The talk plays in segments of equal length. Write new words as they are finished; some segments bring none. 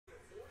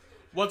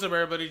What's up,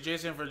 everybody?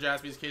 Jason for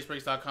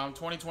JaspysCaseBreaks.com.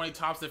 2020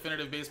 Topps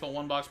Definitive Baseball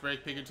One Box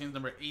Break. Pick your teams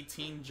number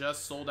 18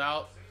 just sold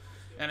out.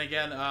 And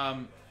again,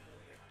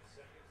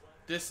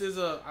 this is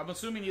I'm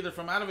assuming either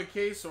from out of a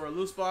case or a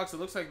loose box. It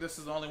looks like this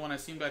is the only one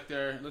I've seen back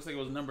there. It looks like it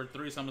was number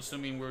 3, so I'm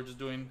assuming we're just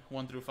doing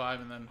 1 through 5,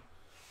 and then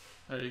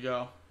there you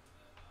go.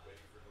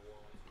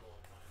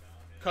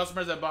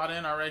 Customers that bought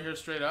in are right here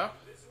straight up.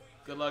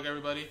 Good luck,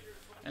 everybody.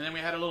 And then we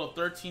had a little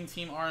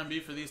 13-team R&B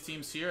for these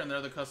teams here, and they're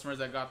the customers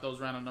that got those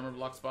random number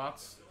block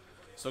spots.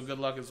 So good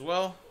luck as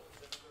well.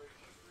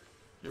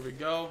 Here we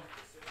go.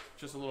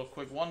 Just a little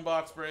quick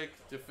one-box break.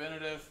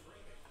 Definitive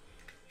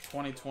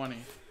 2020.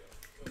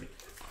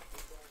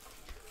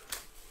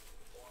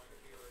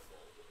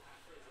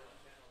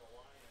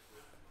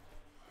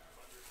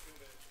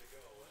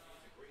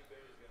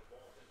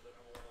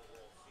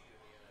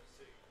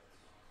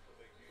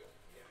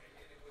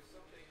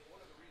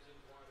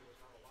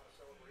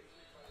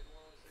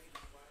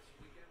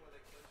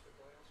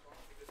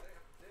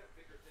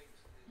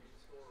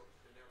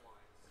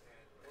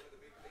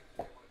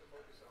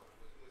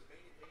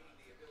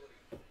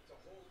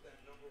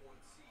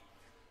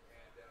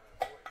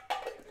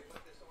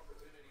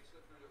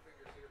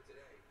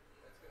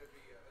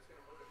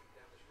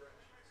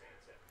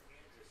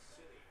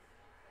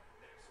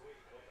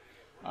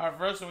 Our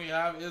first one we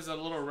have is a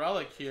little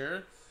relic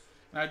here.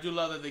 And I do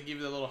love that they give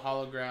you the little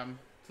hologram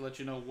to let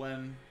you know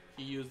when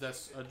he used that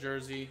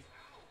jersey.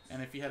 And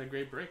if he had a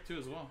great break too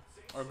as well.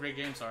 Or a great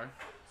game, sorry.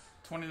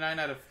 29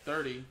 out of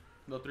 30.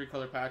 Little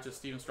 3-color patches,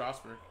 Steven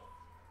Strasburg.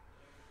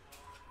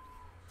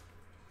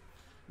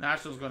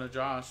 Nationals going to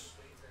Josh.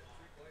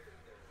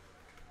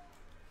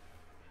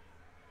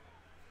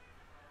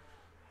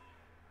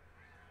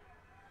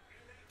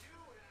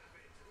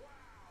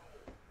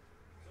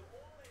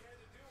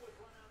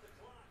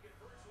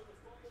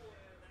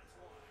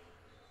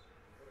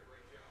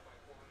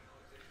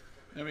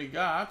 Then we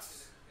got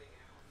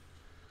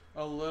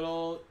a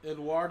little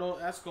Eduardo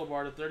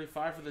Escobar to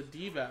 35 for the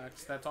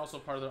D-backs. That's also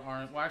part of the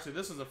R&B. Well, actually,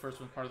 this is the first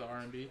one part of the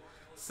R&B.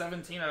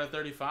 17 out of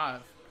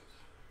 35.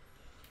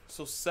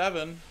 So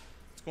 7,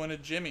 it's going to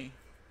Jimmy.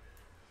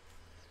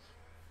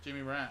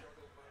 Jimmy Brandt.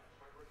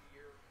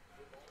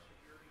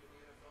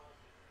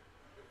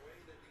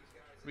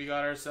 We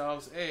got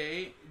ourselves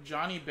a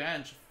Johnny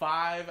Bench.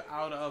 5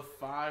 out of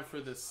 5 for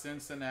the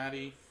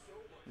Cincinnati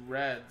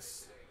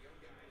Reds.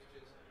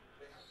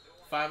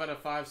 5 out of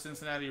 5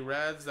 Cincinnati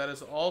Reds. That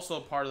is also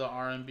part of the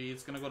R&B.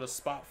 It's going to go to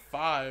spot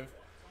 5.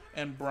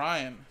 And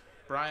Brian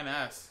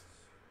S.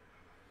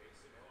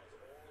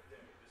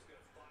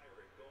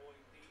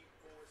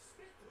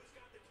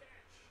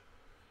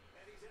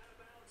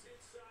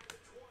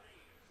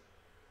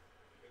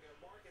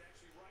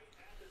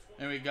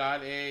 And we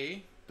got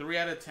a 3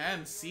 out of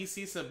 10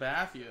 CC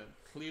Sabathia,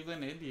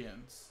 Cleveland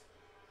Indians.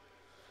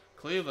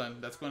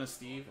 Cleveland, that's going to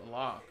Steve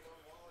Locke.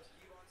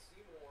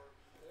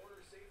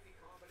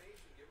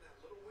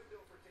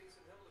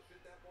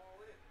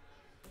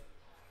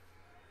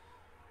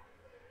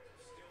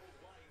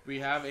 We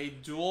have a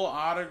dual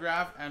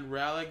autograph and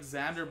relic,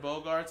 Xander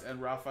Bogaerts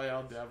and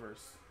Rafael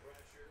Devers.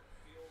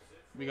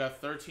 We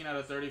got 13 out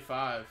of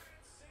 35.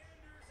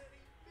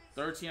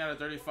 13 out of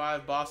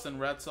 35 Boston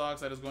Red Sox.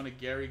 That is going to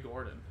Gary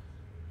Gordon.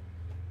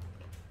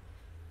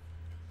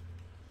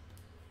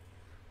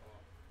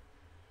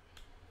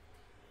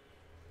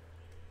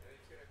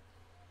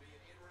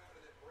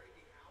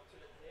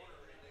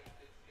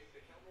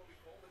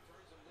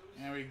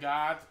 And we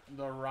got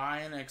the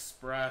Ryan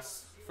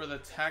Express for the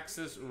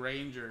Texas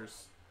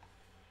Rangers.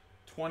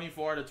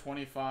 24 to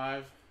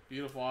 25.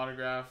 Beautiful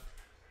autograph.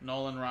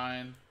 Nolan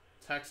Ryan.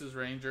 Texas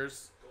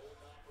Rangers.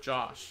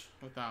 Josh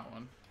with that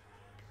one.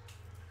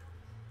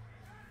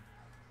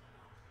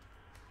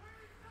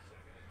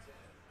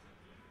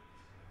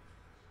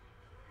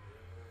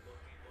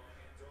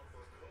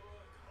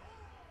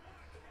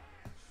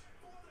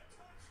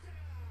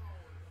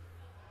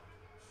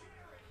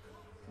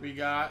 We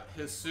got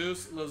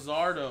Jesus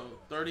Luzardo,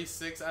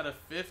 36 out of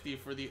 50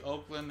 for the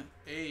Oakland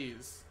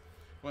A's.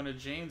 Going to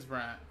James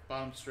Brandt,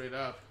 bottom straight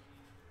up.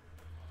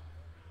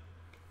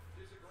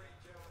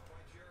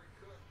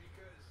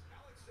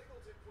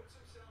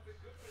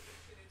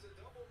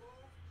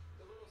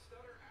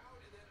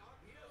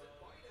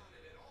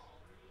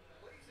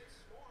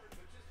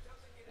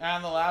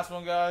 And the last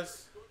one,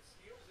 guys.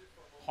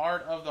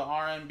 Heart of the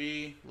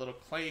R&B, little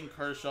Clayton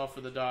Kershaw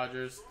for the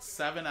Dodgers,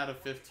 7 out of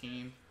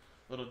 15.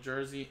 Little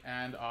jersey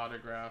and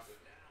autograph.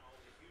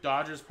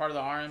 Dodgers part of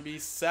the R&B.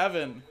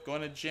 7 going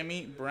to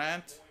Jimmy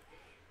Brandt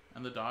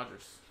and the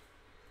Dodgers.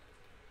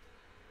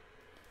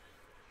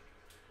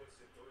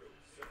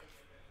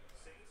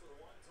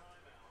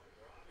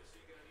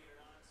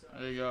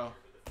 There you go.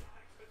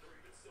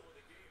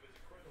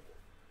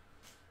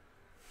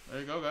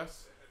 There you go,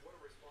 guys.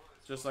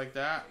 Just like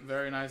that.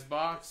 Very nice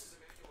box.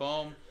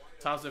 Boom.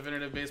 Topps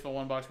Definitive Baseball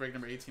One Box Break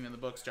number 18 in the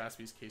books.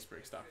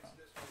 JaspysCaseBreaks.com.